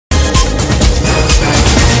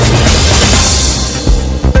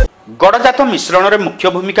गड़जात मिश्रण में मुख्य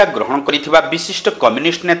भूमिका ग्रहण करिथिबा विशिष्ट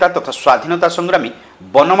कम्युनिस्ट नेता तथा स्वाधीनता संग्रामी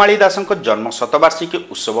बनमाली दासଙ୍କ जन्म शतवार्षिकी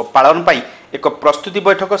उत्सव पालन पाई एक प्रस्तुति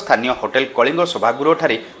बैठक स्थानीय होटेल कलिंग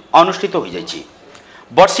सभागृह अनुष्ठित हो जाइछि।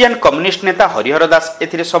 वर्षियान कम्युनिस्ट नेता हरिहर दास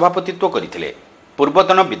एथिरे सभापतित्व करथिले।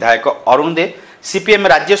 पूर्वतन विधायक अरुण दे, सीपीएम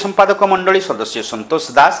राज्य संपादक मंडली सदस्य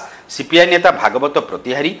संतोष दास, सीपीआई नेता भागवत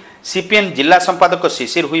प्रतिहारी, सीपीएम जिला संपादक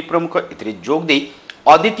शिशिर हुई प्रमुख एथिरे जोग दे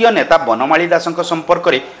अद्वितीय नेता बनमाली दासଙ୍କ संपर्क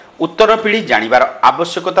में उत्तर पीढ़ी जानिबार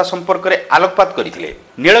आवश्यकता संपर्क में आलोकपात करथिले।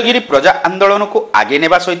 नीलगिरी प्रजा आंदोलन को आगे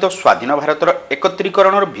नेबा सहित स्वाधीन भारतर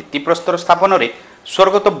एकत्रीकरण भित्तिप्रस्तर स्थापन में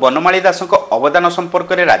स्वर्गत बनमाली दासଙ୍କ अवदान संपर्क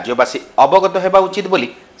में राज्यवासी अवगत हेबा उचित बोली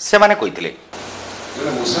सेमाने कहिथिले।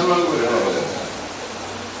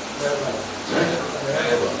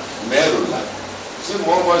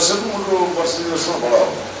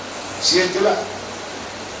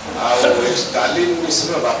 स्टालिन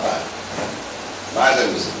मिश्र बापा महादेव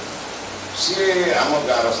मिश्र सी आम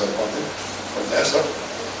गाँव सरपंच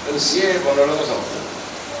सी बनल समर्थन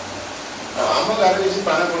आम गाँव में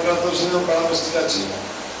पान कंटा तो सी पान बस्ती अच्छी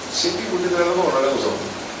सी गोटे बनल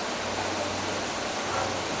समर्थन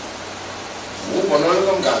मु बनल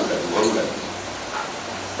गाँव घर लगे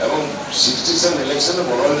 67 इलेक्शन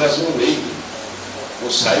बनल दास नहीं मो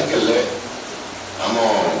साइकेल आम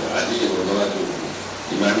आज जो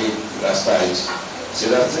इमानी रास्ता है से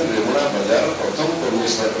रेमुना बाजार प्रथम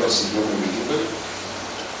कम्युनिस्ट पार्टी सीट को बिक्री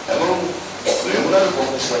कर रेमुना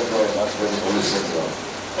कम्युनिस्ट पार्टी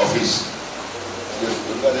ऑफिस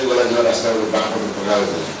गला जो रास्ता बाँक पका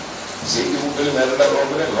से मेरेटा कौन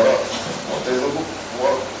करे घर मत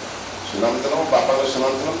मोर सुनाम मो बापा को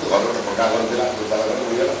सुनाम घर गोटे पका घर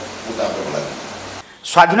मुझे बना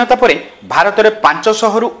स्वाधीनता परे भारत में 500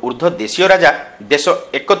 रु ऊर्ध्व देशीय राजा देश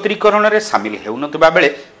एकत्रीकरण में सामिल हेउनथिबा बेले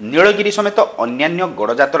नीलगिरी समेत अन्यान्य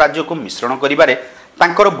गड़जात राज्य को मिश्रण करिबारे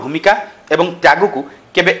तांकर भूमिका एवं त्याग को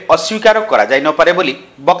केबे अस्वीकार करा जाय न पारे बोली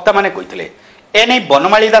वक्ता माने कहिथिले। एने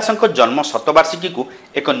बनमाली दासଙ୍କ जन्म शतवार्षिकी को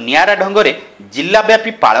एक नियारा ढंगरे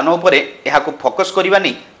जिल्लाव्यापी पालन उपरे एहाकु फोकस करिबा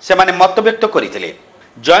नै सेमाने मत व्यक्त करिथिले।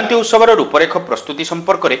 जयंती उत्सवर रूपरेख प्रस्तुति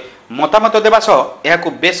संपर्क में मतामत देवा सह एहाकु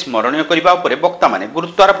बेस स्मरणीय करबा उपरे वक्ता माने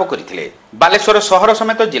गुरुत्व आरोप करथिले। बालेश्वर सहर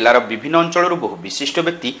समेत जिलार विभिन्न अंचल बहु विशिष्ट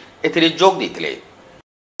व्यक्ति एथिरे जोग देथिले।